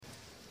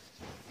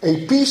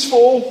A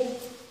peaceful,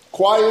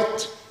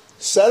 quiet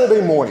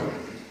Saturday morning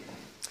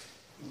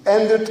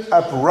ended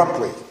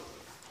abruptly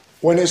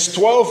when his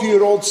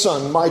 12-year-old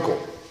son,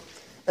 Michael,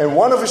 and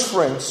one of his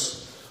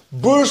friends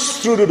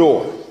burst through the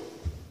door.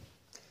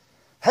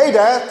 "Hey,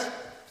 Dad,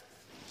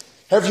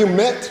 have you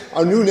met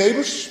our new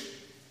neighbors?"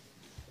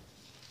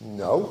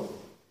 "No."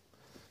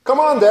 "Come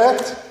on,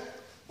 Dad,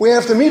 we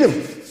have to meet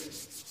them."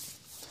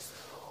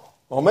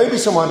 "Well, maybe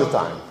some other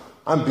time.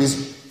 I'm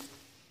busy."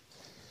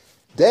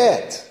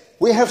 "Dad,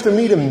 we have to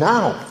meet him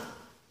now."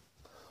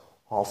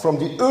 Well, from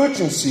the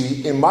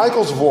urgency in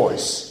Michael's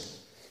voice,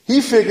 he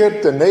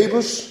figured the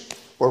neighbors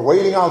were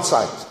waiting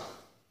outside.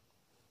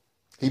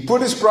 He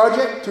put his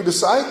project to the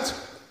side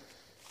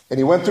and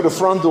he went to the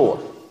front door.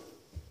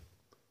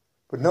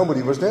 But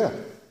nobody was there.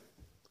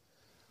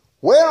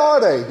 "Where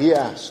are they?" he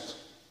asked.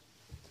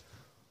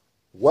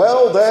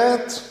 "Well,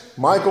 Dad,"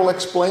 Michael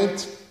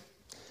explained,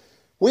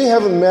 "we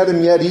haven't met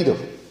him yet either.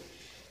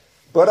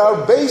 But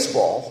our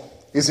baseball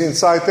is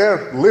inside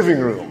their living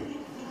room."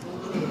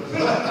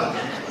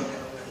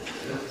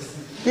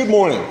 Good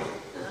morning.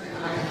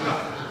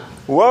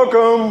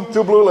 Welcome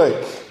to Blue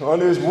Lake on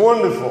this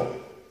wonderful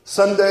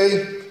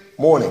Sunday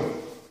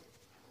morning.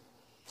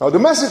 Now, the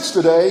message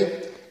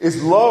today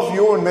is love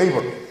your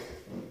neighbor.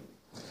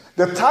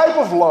 The type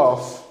of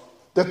love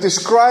that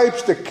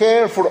describes the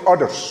care for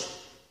others,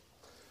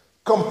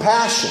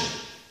 compassion,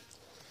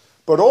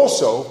 but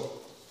also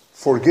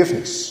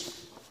forgiveness.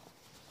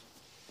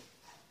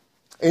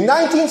 In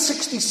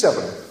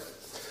 1967,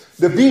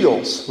 the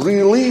Beatles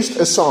released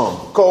a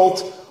song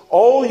called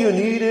 "All You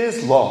Need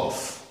Is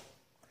Love."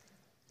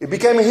 It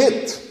became a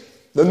hit,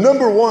 the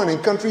number one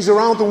in countries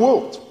around the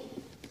world.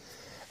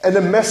 And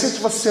the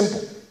message was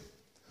simple.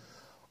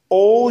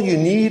 All you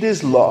need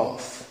is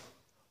love.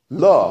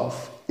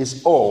 Love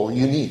is all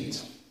you need.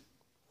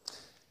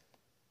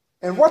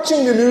 And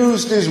watching the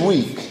news this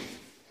week,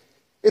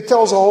 it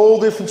tells a whole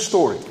different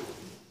story.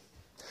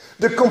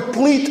 The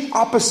complete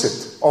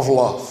opposite of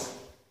love.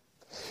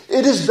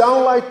 It is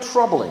downright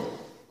troubling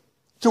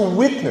to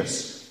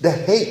witness the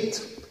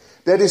hate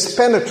that is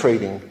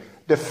penetrating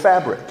the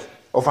fabric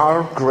of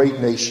our great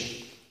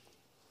nation.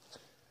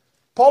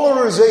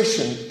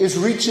 Polarization is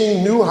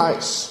reaching new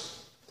heights,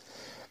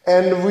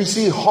 and we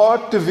see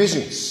hard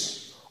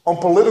divisions on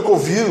political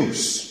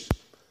views,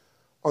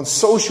 on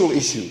social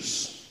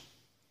issues,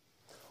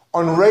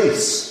 on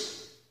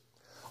race,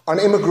 on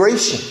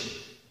immigration,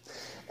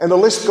 and the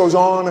list goes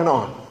on and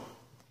on.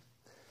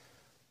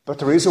 But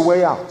there is a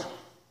way out,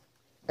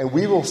 and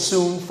we will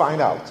soon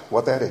find out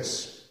what that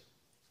is.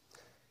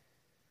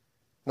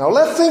 Now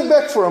let's think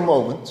back for a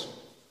moment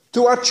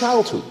to our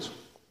childhood.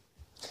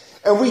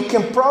 And we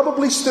can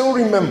probably still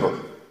remember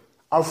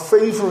our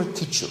favorite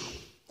teacher.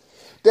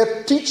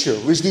 That teacher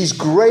with these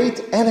great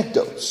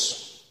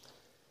anecdotes.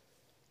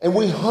 And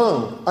we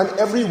hung on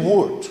every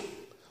word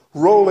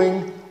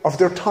rolling of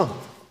their tongue.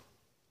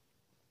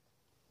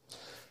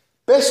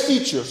 Best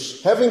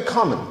teachers have in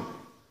common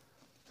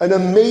an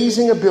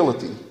amazing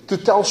ability to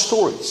tell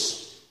stories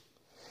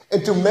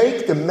and to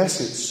make the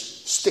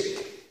message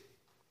stick.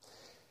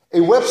 A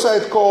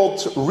website called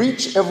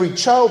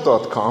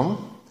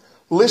reacheverychild.com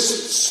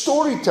lists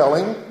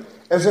storytelling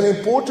as an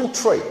important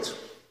trait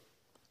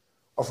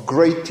of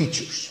great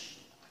teachers.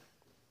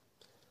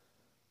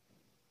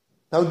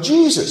 Now,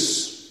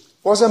 Jesus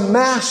was a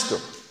master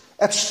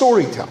at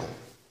storytelling.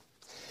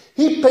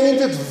 He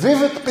painted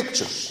vivid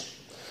pictures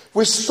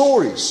with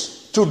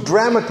stories to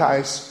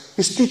dramatize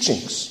his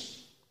teachings.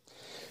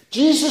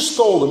 Jesus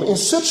told them in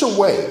such a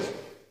way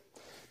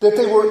that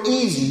they were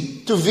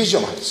easy to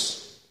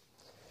visualize,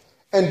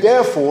 and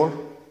therefore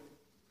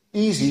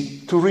easy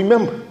to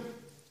remember.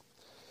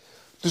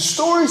 The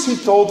stories he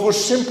told were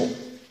simple,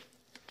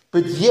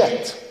 but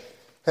yet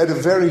had a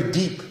very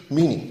deep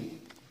meaning.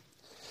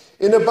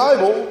 In the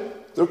Bible,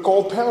 they're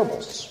called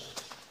parables.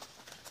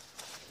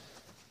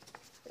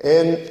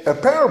 And a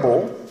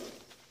parable,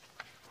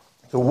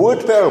 the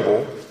word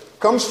parable,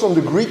 comes from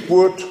the Greek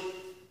word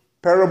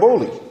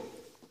parabole.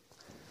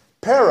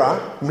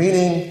 Para,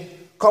 meaning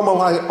come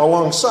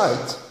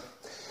alongside,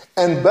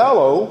 and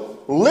ballo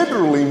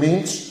literally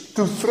means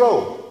to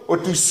throw or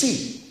to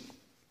see.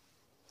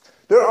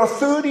 There are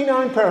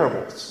 39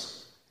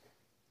 parables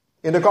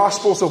in the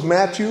Gospels of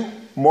Matthew,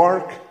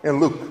 Mark, and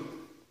Luke.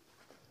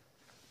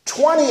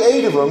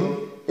 28 of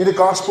them in the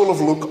Gospel of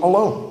Luke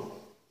alone.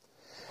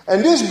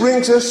 And this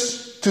brings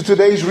us to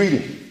today's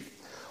reading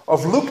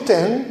of Luke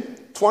 10,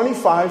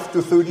 25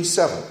 to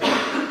 37,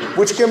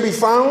 which can be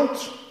found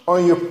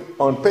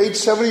on page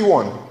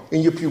 71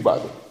 in your Pew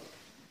Bible.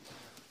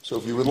 So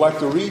if you would like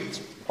to read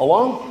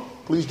along,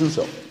 please do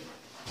so.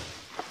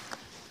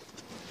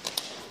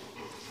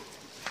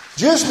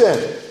 Just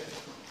then,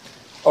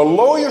 a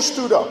lawyer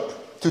stood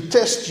up to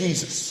test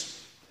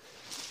Jesus.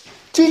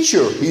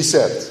 "Teacher," he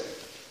said,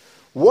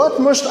 "what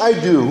must I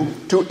do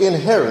to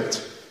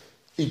inherit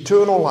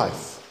eternal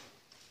life?"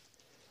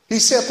 He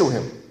said to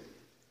him,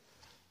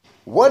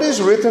 "What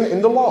is written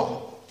in the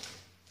law?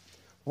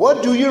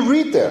 What do you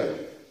read there?"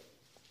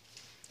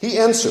 He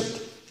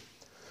answered,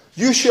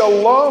 You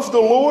shall love the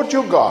Lord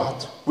your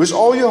God with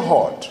all your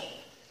heart,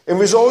 and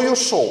with all your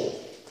soul,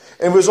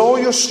 and with all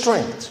your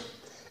strength,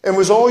 and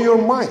with all your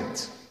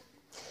might,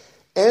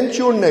 and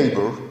your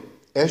neighbor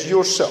as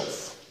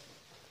yourself.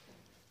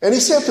 And he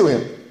said to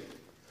him,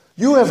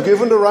 you have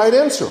given the right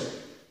answer.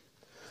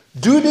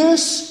 Do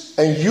this,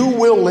 and you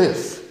will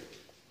live.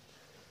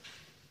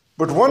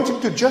 But wanting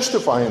to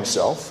justify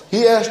himself,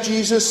 he asked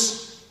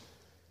Jesus,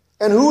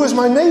 and who is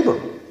my neighbor?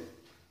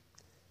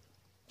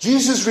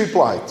 Jesus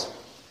replied,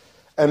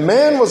 a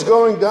man was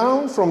going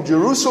down from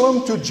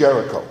Jerusalem to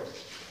Jericho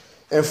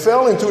and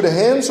fell into the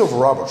hands of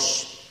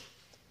robbers,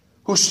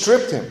 who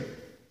stripped him,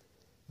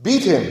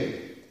 beat him,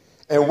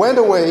 and went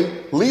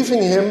away,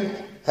 leaving him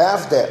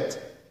half dead.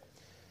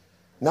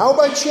 Now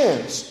by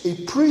chance, a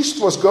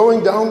priest was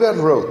going down that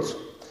road,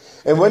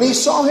 and when he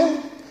saw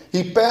him,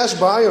 he passed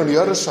by on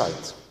the other side.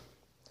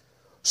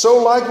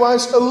 So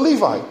likewise a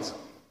Levite,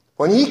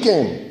 when he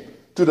came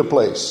to the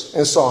place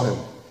and saw him,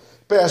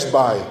 passed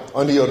by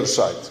on the other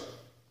side.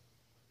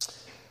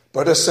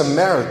 But a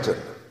Samaritan,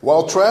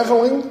 while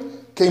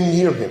traveling, came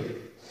near him,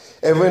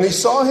 and when he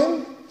saw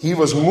him, he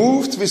was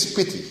moved with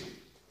pity.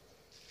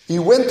 He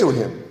went to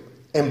him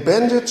and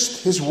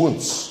bandaged his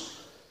wounds,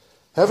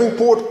 having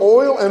poured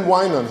oil and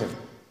wine on him.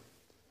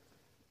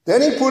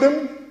 Then he put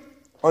him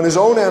on his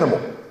own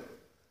animal,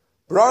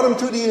 brought him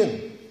to the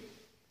inn,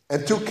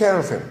 and took care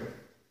of him.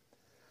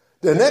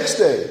 The next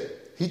day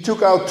he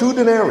took out 2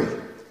 denarii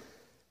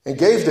and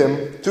gave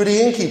them to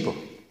the innkeeper,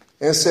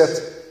 and said,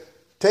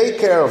 take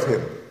care of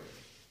him,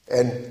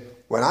 and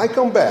when I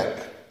come back,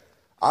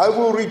 I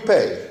will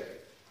repay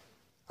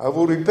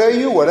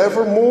you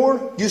whatever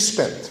more you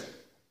spent.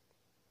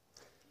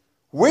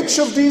 Which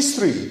of these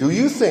 3 do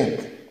you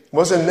think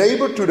was a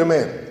neighbor to the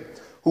man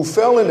who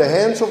fell in the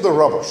hands of the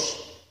robbers?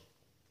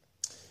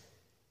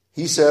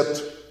 He said,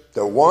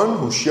 the one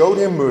who showed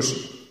him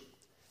mercy.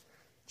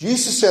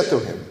 Jesus said to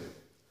him,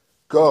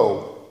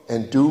 go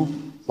and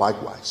do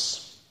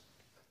likewise.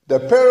 The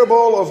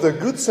parable of the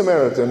Good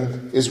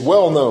Samaritan is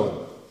well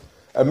known.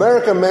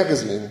 American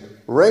Magazine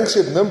ranks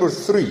it number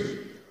 3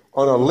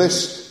 on a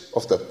list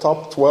of the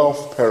top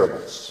 12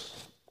 parables.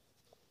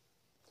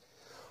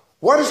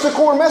 What is the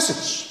core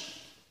message?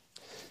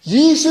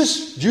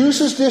 Jesus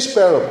uses this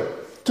parable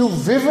to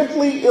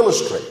vividly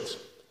illustrate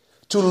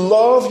to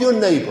love your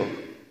neighbor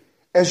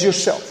as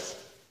yourself.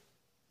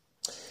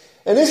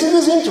 And isn't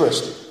this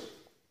interesting?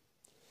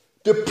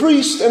 The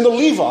priest and the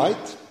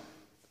Levite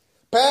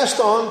passed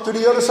on to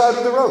the other side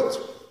of the road.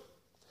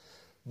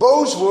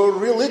 Both were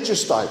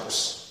religious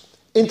types,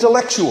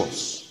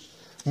 intellectuals,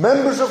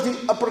 members of the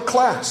upper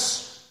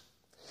class,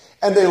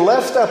 and they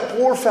left that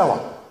poor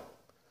fellow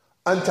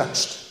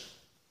untouched.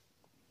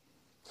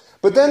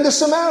 But then the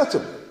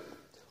Samaritan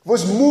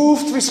was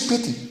moved with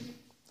pity,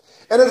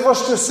 and it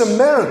was the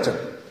Samaritan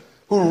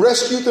who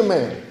rescued the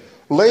man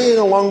laying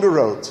along the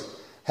road,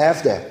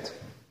 half dead.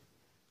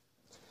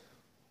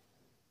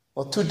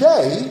 Well,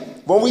 today,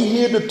 when we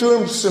hear the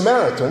term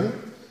Samaritan,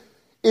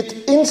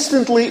 it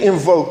instantly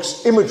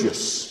invokes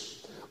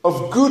images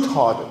of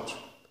good-hearted,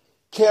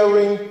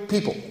 caring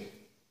people.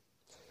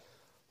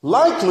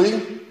 Likely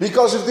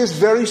because of this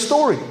very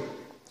story,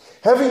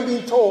 having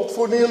been told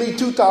for nearly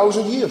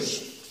 2,000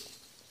 years.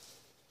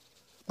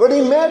 But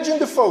imagine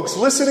the folks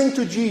listening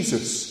to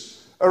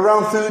Jesus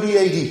around 30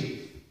 AD.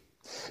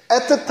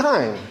 At the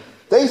time,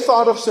 they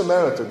thought of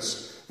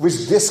Samaritans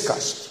with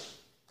disgust.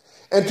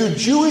 And to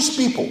Jewish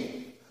people,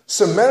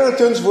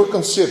 Samaritans were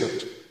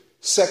considered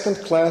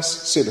second-class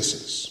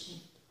citizens.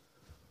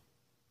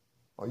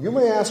 Well, you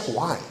may ask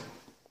why.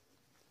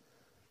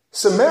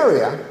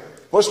 Samaria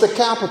was the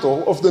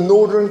capital of the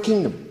northern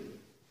kingdom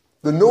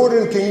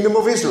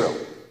of Israel.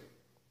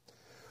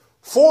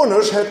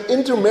 Foreigners had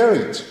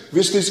intermarried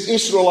with this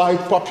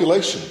Israelite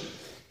population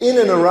in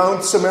and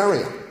around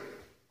Samaria.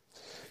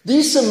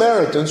 These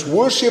Samaritans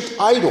worshipped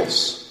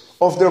idols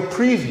of their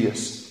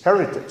previous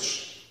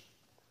heritage.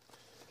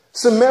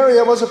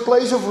 Samaria was a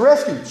place of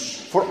refuge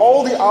for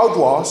all the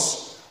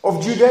outlaws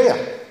of Judea.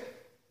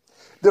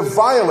 The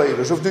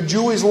violators of the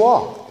Jewish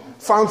law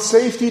found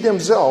safety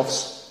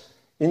themselves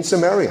in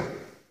Samaria.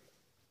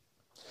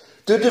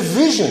 The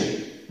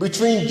division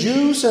between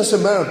Jews and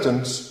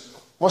Samaritans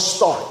was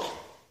stark.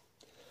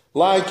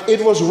 Like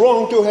it was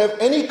wrong to have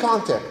any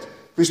contact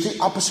with the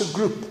opposite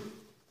group.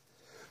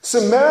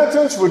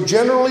 Samaritans were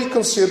generally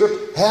considered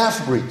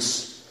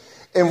half-breeds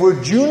and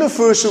were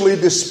universally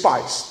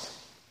despised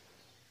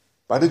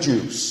by the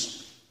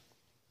Jews.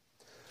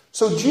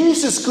 So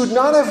Jesus could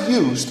not have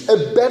used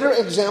a better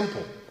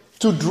example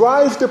to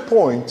drive the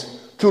point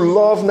to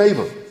love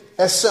neighbor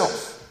as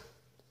self.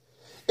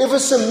 If a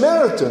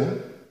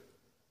Samaritan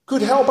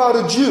could help out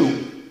a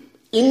Jew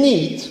in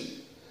need,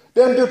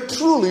 then there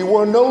truly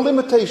were no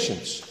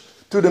limitations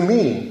to the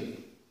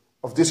meaning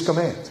of this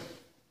command.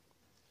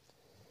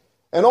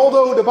 And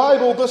although the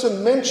Bible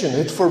doesn't mention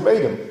it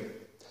verbatim,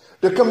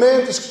 the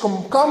command is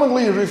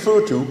commonly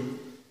referred to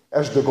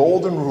as the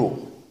Golden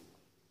Rule.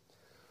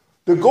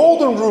 The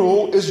Golden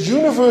Rule is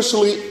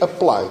universally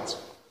applied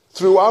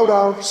throughout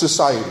our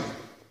society.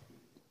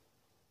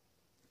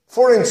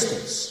 For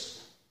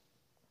instance,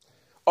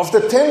 of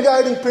the 10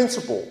 guiding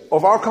principles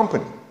of our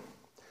company,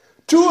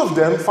 2 of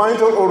them find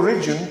their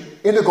origin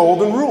in the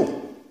Golden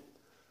Rule.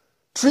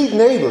 Treat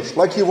neighbors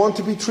like you want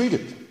to be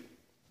treated.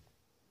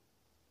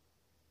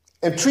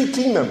 And treat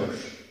team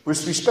members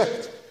with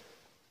respect.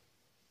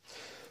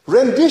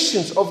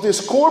 Renditions of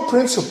this core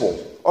principle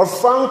are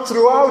found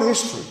throughout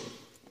history.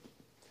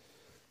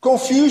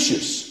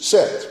 Confucius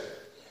said,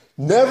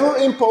 "Never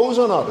impose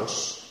on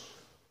others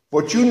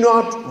what you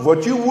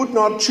would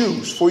not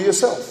choose for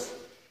yourself."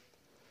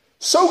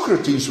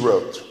 Socrates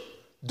wrote,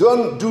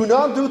 Do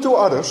not do to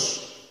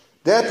others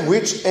that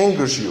which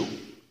angers you,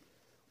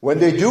 when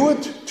they do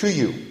it to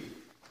you."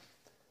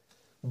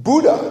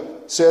 Buddha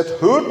said,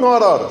 "Hurt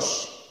not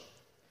others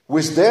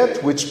with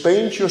that which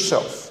pains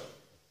yourself."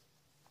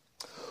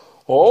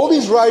 All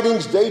these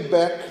writings date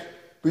back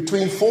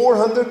between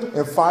 400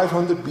 and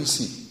 500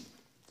 BC.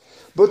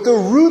 But the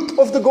root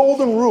of the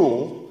Golden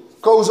Rule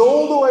goes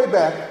all the way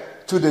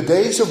back to the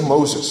days of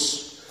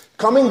Moses,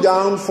 coming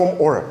down from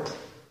Horeb,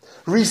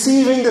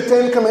 receiving the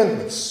 10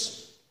 Commandments.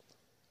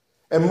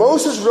 And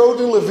Moses wrote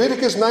in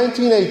Leviticus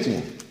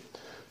 19:18,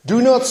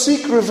 "Do not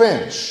seek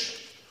revenge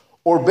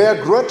or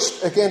bear grudge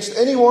against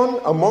anyone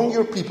among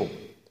your people,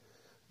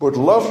 but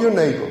love your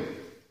neighbor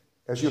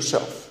as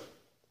yourself."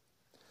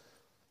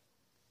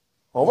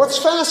 Well, what's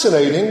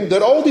fascinating,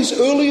 that all these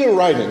earlier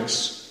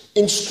writings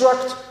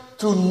instruct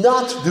to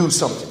not do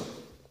something.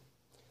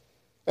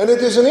 And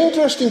it is an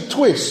interesting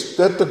twist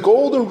that the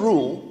Golden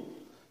Rule,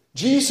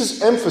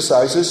 Jesus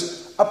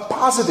emphasizes a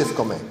positive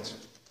command,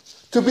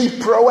 to be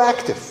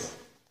proactive,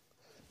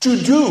 to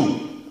do,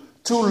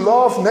 to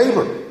love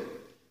neighbor.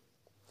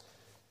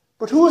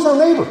 But who is our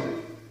neighbor?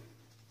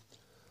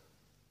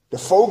 The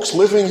folks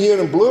living here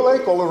in Blue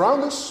Lake all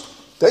around us,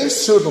 they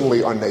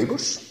certainly are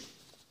neighbors.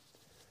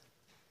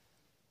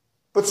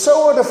 But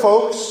so are the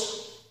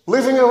folks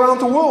living around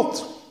the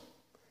world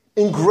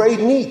in great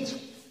need.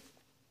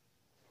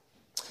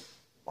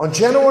 On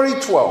January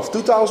 12,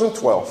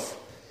 2012,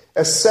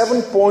 a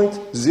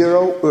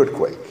 7.0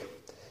 earthquake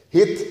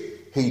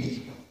hit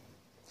Haiti.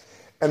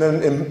 And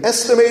an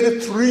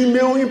estimated 3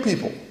 million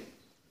people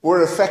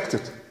were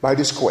affected by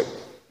this quake.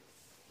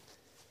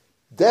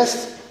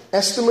 Death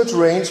estimates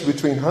range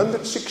between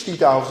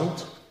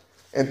 160,000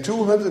 and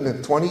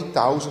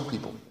 220,000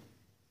 people.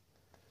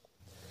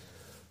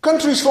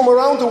 Countries from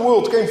around the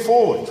world came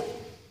forward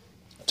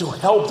to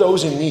help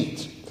those in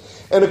need.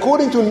 And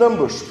according to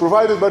numbers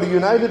provided by the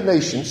United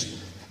Nations,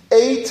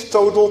 aid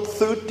totaled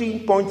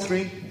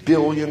 $13.3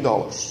 billion,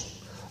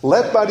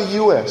 led by the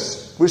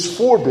US with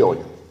 $4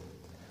 billion,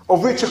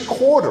 of which a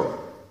quarter,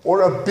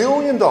 or $1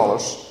 billion,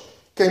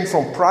 came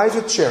from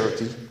private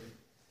charity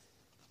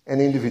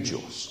and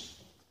individuals.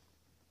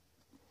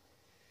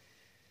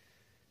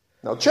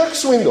 Now, Chuck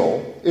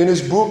Swindoll, in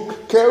his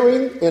book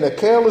Caring in a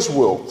Careless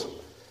World,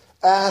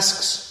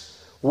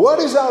 asks, what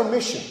is our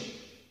mission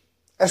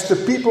as the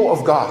people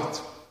of God?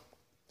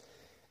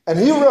 And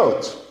he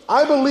wrote,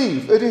 I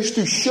believe it is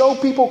to show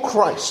people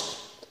Christ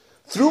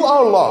through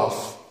our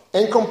love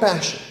and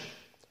compassion,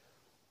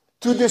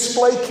 to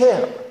display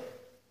care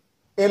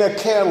in a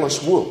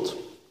careless world.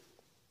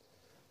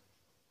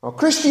 Now,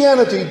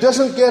 Christianity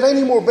doesn't get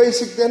any more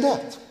basic than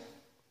that.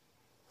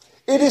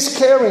 It is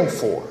caring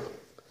for,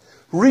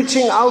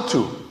 reaching out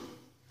to,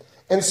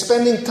 and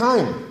spending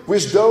time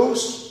with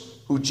those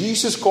who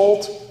Jesus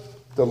called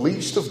the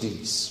least of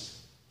these.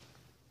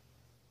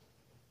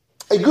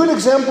 A good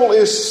example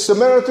is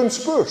Samaritan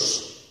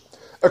Spurs,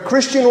 a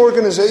Christian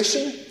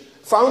organization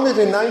founded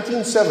in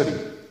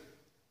 1970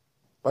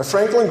 by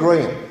Franklin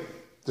Graham,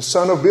 the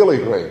son of Billy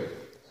Graham,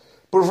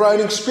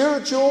 providing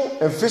spiritual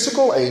and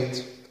physical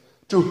aid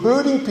to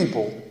hurting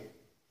people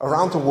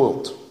around the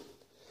world.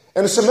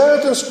 And the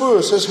Samaritan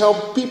Spurs has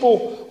helped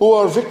people who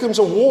are victims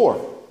of war,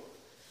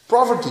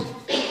 poverty,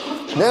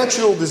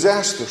 natural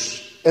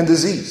disasters, and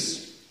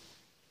disease.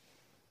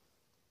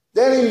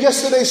 Then in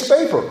yesterday's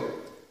paper,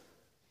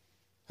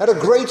 had a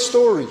great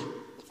story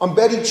on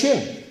Betty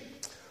Chin,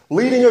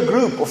 leading a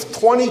group of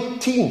 20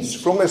 teens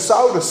from the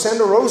south of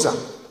Santa Rosa,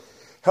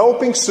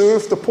 helping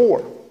serve the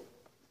poor.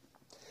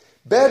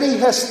 Betty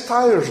has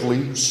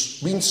tirelessly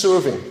been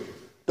serving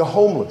the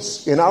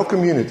homeless in our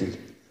community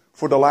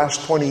for the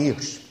last 20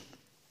 years.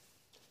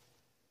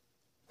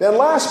 Then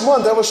last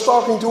month I was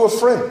talking to a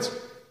friend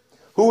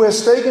who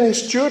has taken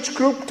his church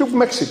group to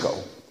Mexico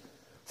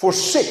for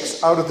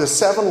 6 out of the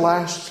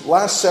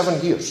last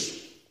 7 years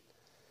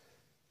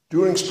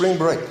during spring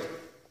break,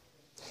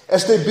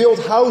 as they build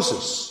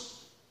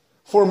houses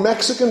for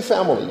Mexican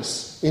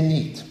families in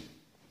need.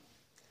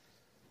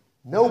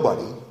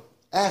 Nobody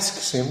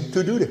asks him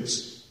to do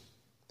this.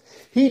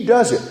 He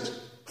does it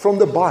from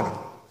the bottom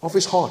of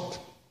his heart,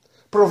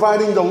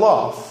 providing the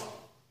love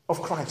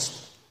of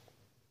Christ.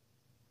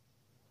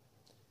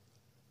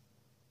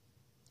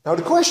 Now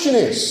the question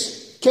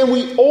is, can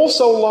we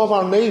also love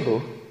our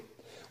neighbor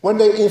when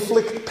they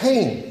inflict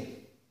pain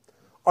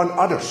on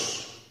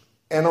others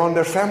and on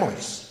their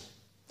families?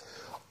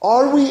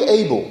 Are we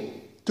able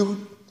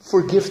to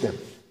forgive them?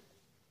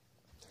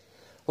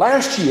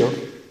 Last year,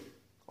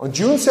 On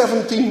June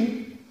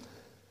 17,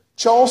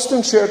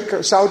 Charleston,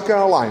 South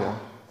Carolina,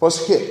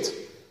 was hit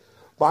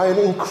by an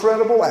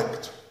incredible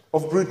act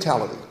of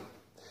brutality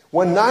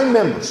when 9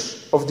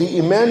 members of the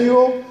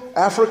Emmanuel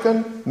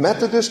African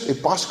Methodist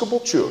Episcopal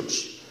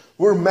Church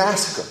were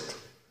massacred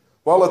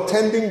while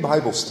attending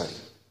Bible study.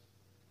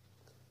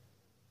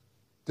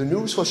 The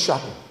news was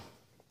shocking.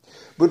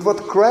 But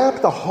what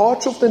grabbed the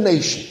hearts of the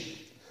nation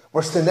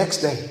was the next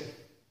day,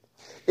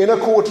 in a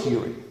court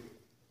hearing,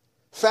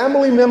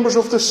 family members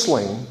of the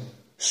slain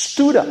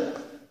stood up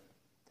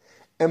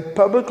and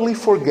publicly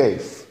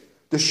forgave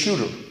the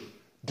shooter,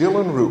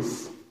 Dylann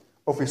Roof,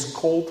 of his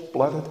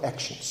cold-blooded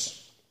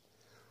actions.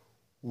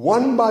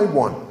 One by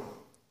one,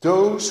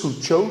 those who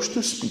chose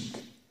to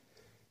speak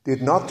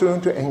did not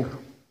turn to anger.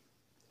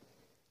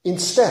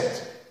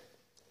 Instead,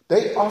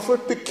 they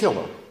offered the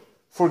killer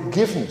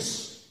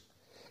forgiveness,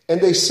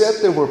 and they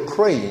said they were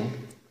praying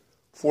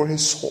for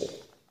his soul.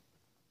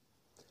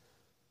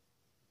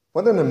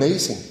 What an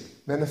amazing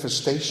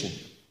manifestation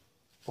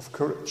of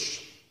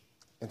courage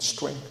and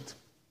strength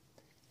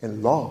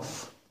and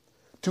love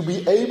to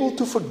be able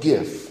to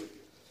forgive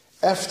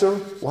after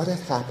what had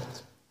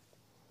happened.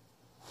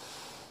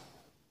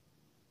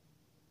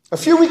 A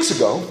few weeks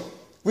ago,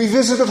 we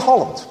visited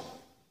Holland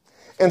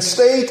and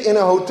stayed in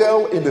a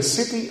hotel in the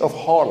city of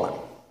Haarlem,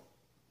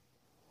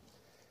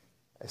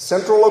 a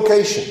central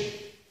location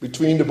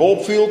between the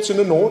bulb fields in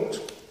the north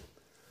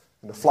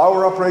and the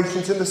flower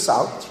operations in the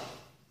south,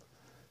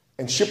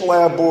 and Schiphol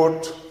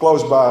Airport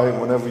close by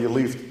whenever you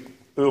leave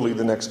early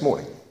the next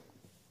morning.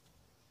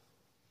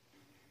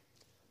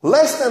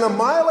 Less than 1.5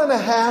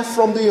 miles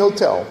from the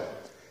hotel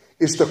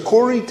is the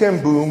Corrie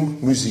ten Boom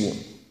Museum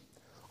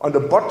on the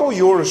Bartel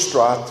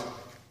Jorisstraat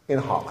in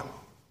Haarlem.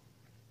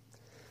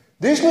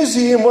 This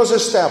museum was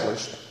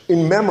established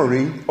in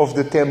memory of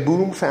the ten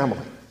Boom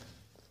family,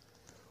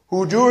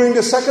 who during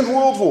the Second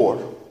World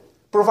War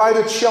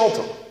provided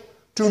shelter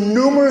to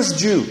numerous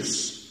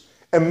Jews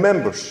and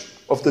members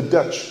of the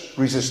Dutch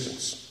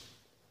resistance.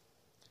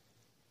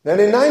 Then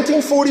in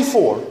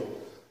 1944,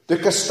 the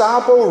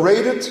Gestapo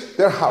raided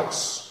their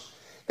house,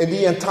 and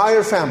the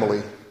entire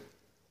family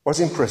was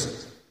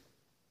imprisoned.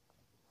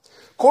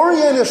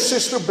 Corrie and her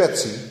sister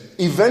Betsy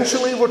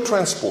eventually were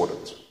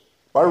transported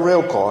by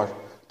railcar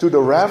to the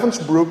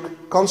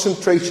Ravensbrück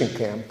concentration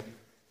camp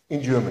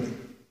in Germany.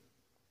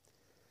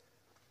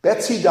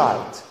 Betsy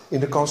died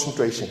in the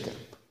concentration camp,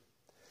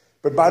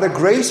 but by the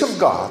grace of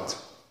God,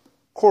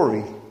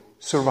 Corrie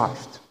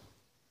survived.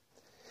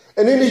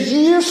 And in the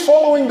years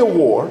following the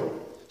war,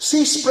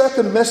 she spread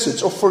the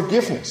message of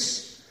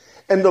forgiveness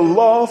and the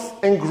love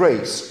and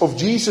grace of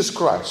Jesus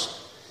Christ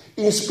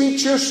in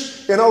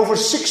speeches in over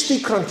 60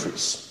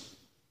 countries.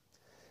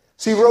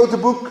 She wrote the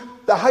book,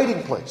 The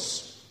Hiding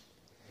Place.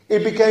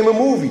 It became a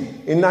movie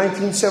in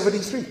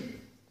 1973.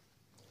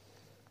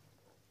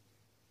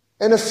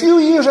 And a few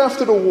years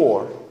after the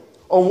war,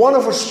 on one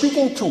of her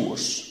speaking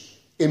tours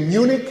in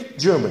Munich,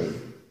 Germany,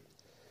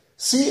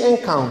 she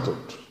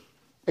encountered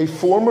a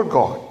former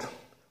guard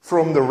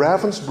from the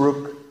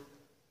Ravensbrück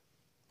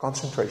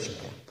concentration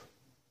camp.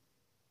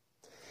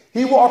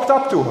 He walked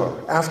up to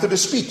her after the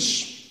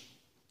speech.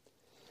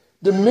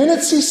 The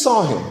minute she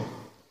saw him,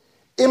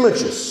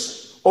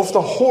 images of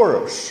the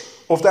horrors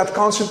of that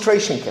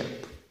concentration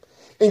camp,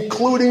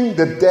 including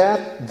the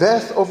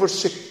death of her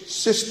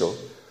sister,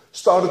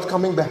 started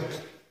coming back.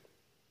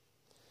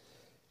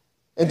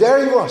 And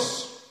there he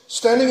was,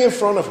 standing in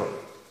front of her.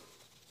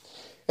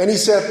 And he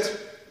said,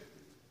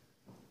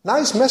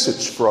 "Nice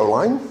message,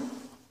 Fräulein."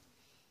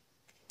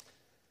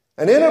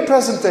 And in her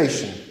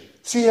presentation,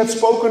 she had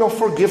spoken of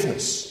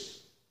forgiveness.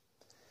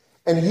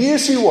 And here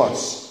she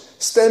was,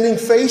 standing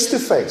face to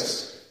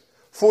face,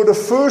 for the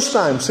first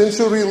time since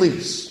her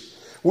release,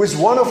 with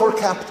one of her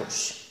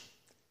captors.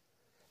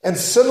 And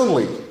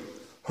suddenly,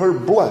 her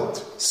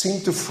blood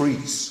seemed to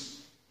freeze.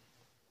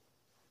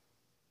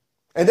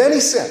 And then he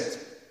said,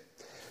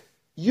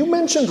 "You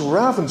mentioned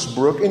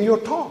Ravensbrück in your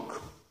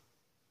talk.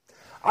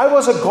 I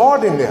was a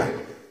guard in there.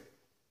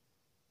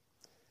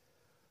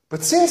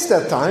 But since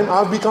that time,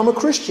 I've become a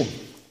Christian.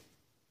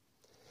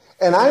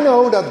 And I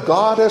know that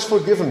God has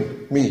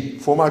forgiven me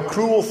for my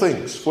cruel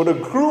things, for the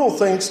cruel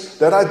things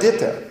that I did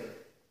there.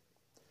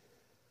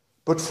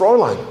 But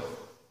Fräulein,"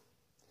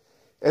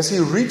 as he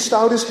reached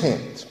out his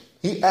hand,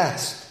 he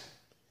asked,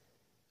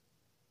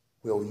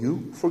 "Will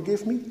you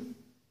forgive me?"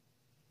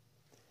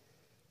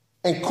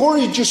 And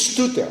Corrie just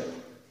stood there,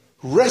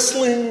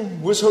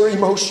 wrestling with her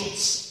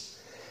emotions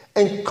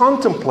and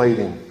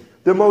contemplating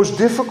the most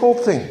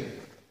difficult thing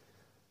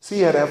she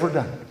had ever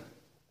done.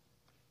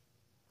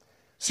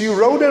 She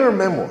wrote in her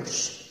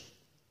memoirs,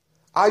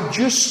 "I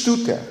just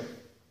stood there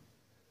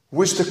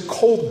with the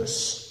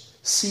coldness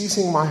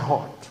seizing my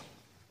heart.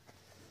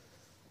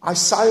 I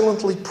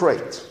silently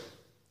prayed,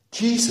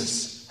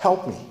 'Jesus,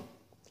 help me.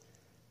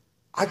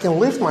 I can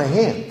lift my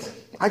hand.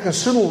 I can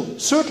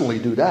certainly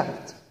do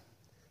that.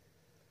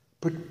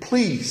 But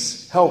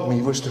please help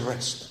me with the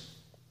rest.'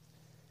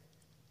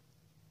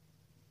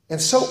 And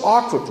so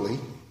awkwardly,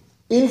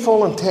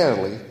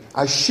 involuntarily,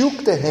 I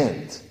shook the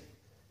hand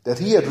that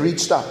he had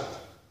reached out.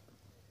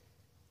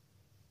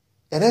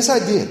 And as I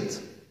did,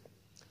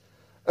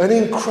 an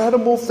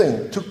incredible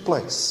thing took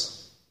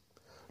place.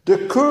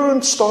 The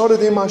current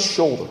started in my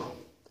shoulder,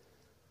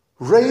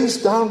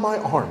 raced down my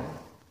arm,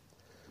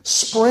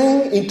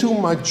 sprang into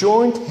my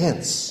joint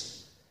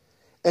hence,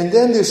 and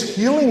then this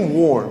healing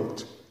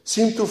warmth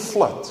seemed to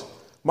flood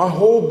my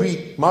whole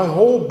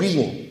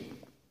being,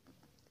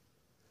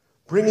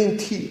 bringing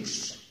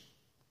tears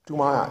to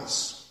my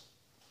eyes.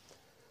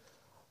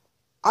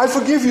 "I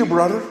forgive you,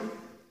 brother,"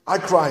 I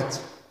cried,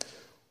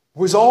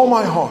 "with all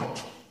my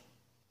heart."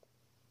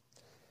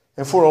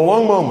 And for a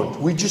long moment,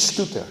 we just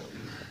stood there,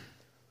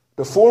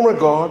 the former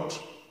guard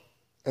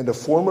and the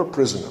former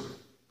prisoner.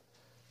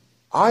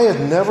 I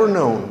had never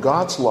known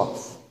God's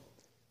love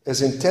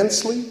as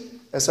intensely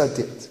as I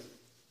did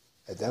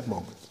at that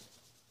moment.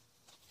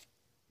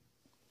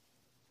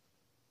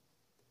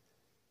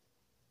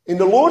 In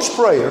the Lord's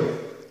Prayer,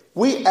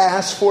 we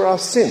ask for our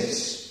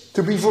sins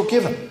to be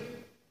forgiven.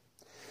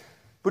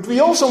 But we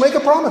also make a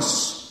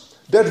promise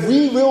that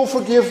we will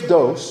forgive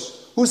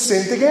those who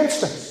sinned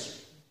against us.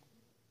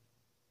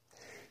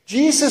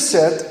 Jesus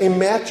said in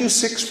Matthew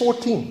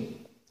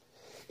 6:14,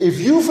 "If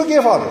you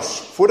forgive others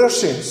for their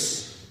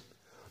sins,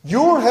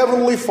 your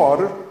heavenly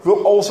Father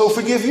will also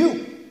forgive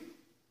you.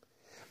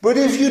 But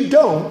if you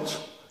don't,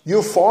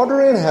 your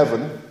Father in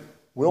heaven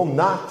will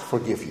not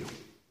forgive you."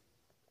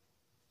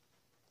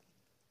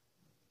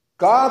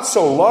 God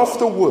so loved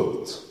the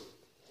world,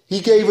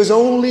 he gave his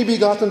only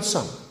begotten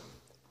Son.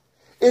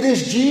 It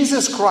is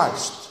Jesus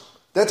Christ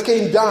that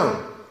came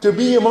down to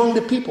be among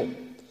the people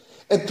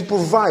and to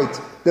provide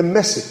the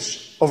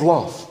message of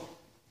love.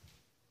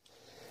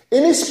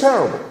 In his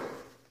parable,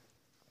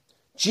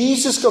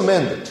 Jesus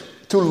commanded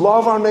to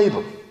love our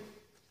neighbor.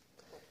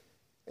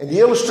 And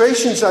the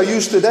illustrations I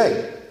use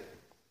today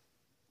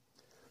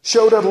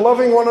show that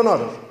loving one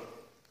another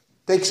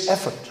takes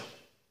effort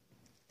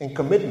and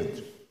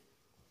commitment.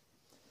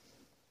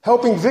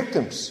 Helping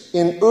victims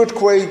in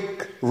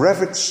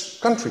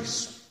earthquake-ravaged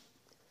countries.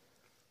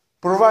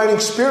 Providing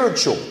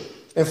spiritual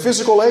and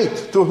physical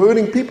aid to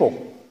hurting people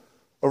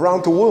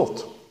around the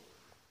world.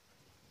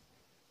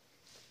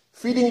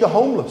 Feeding the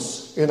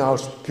homeless in our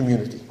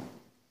community,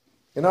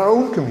 in our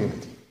own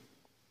community.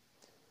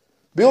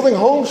 Building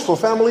homes for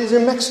families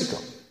in Mexico.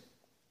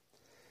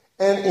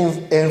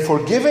 And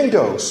forgiving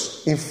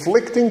those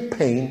inflicting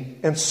pain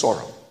and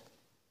sorrow.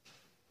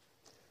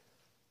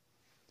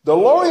 The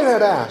lawyer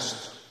had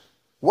asked,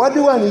 "What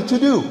do I need to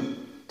do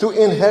to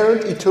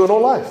inherit eternal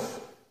life?"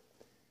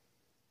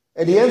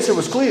 And the answer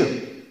was clear.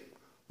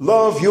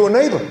 Love your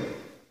neighbor.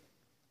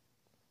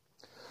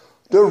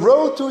 The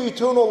road to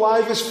eternal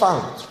life is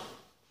found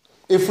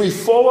if we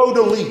follow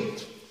the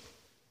lead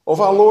of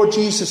our Lord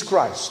Jesus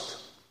Christ.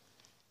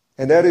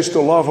 And that is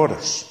to love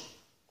others.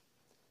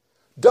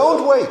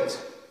 Don't wait.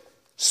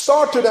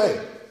 Start today.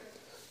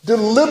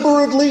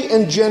 Deliberately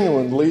and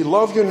genuinely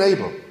love your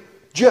neighbor,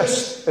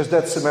 just as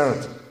that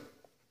Samaritan.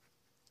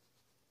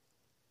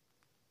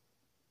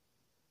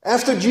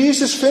 After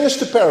Jesus finished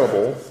the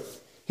parable,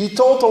 he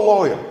told the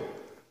lawyer,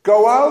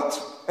 "Go out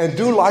and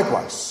do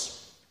likewise."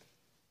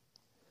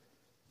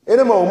 In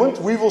a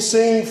moment, we will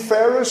sing,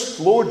 "Fairest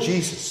Lord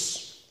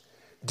Jesus,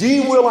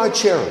 thee will I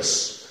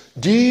cherish,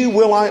 thee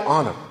will I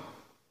honor,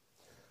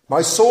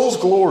 my soul's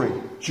glory,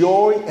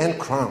 joy, and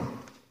crown."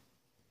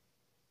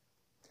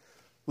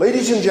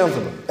 Ladies and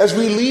gentlemen, as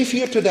we leave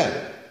here today,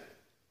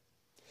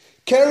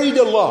 carry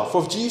the love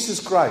of Jesus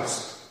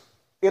Christ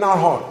in our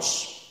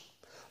hearts,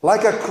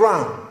 like a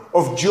crown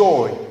of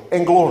joy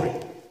and glory.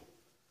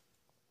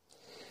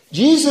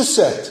 Jesus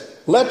said,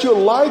 "Let your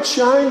light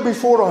shine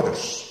before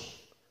others,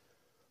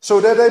 so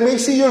that they may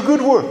see your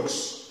good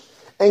works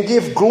and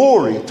give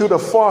glory to the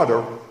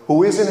Father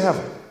who is in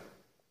heaven."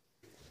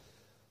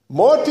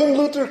 Martin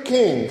Luther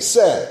King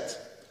said,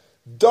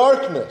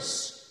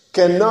 "Darkness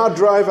cannot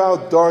drive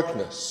out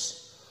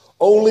darkness.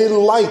 Only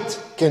light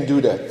can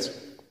do that.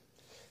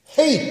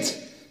 Hate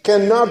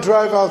cannot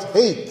drive out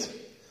hate.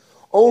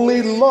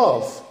 Only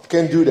love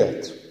can do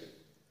that."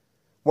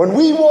 When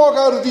we walk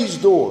out of these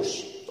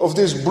doors of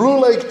this Blue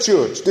Lake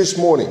Church this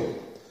morning,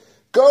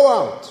 go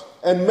out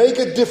and make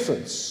a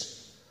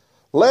difference.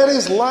 Let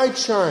his light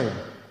shine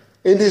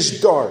in this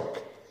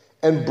dark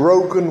and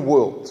broken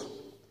world.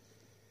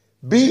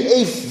 Be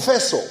a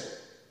vessel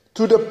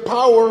to the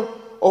power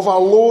of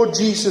our Lord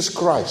Jesus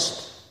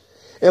Christ,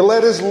 and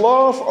let his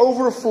love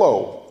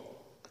overflow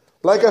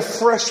like a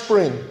fresh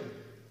spring,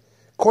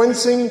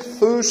 quenching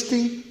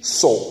thirsty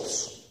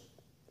souls.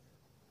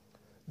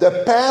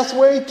 The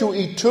pathway to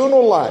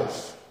eternal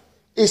life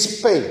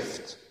is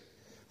paved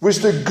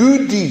with the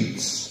good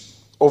deeds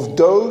of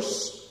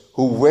those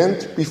who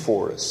went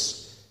before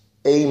us.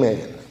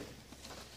 Amen.